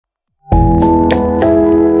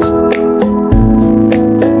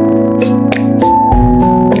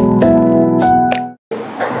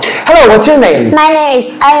what's your name? My name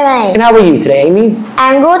is Amy. And how are you today, Amy?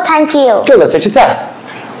 I'm good, thank you. Good, let's start your test.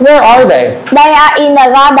 Where are they? They are in the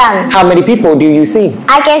garden. How many people do you see?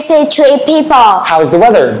 I can see 3 people. How's the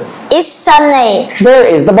weather? It's sunny. Where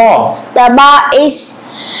is the ball? The ball is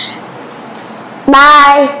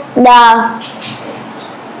by the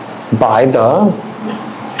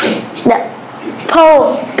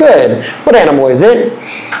pool. Good. What animal is it?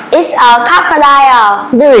 It's a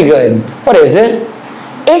crocodile. Very good. What is it?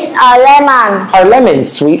 It's a lemon. Are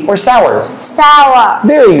lemons sweet or sour? Sour.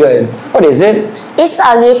 Very good. What is it? It's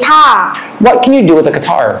a guitar. What can you do with a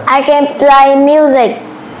guitar? I can play music.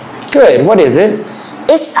 Good. What is it?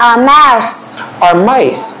 It's a mouse. Are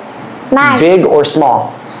mice big or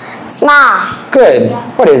small? Small. Good.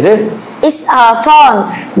 What is it? It's a phone.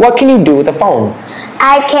 What can you do with a phone?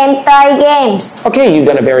 I can play games. Okay, you've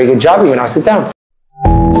done a very good job. You may now sit down.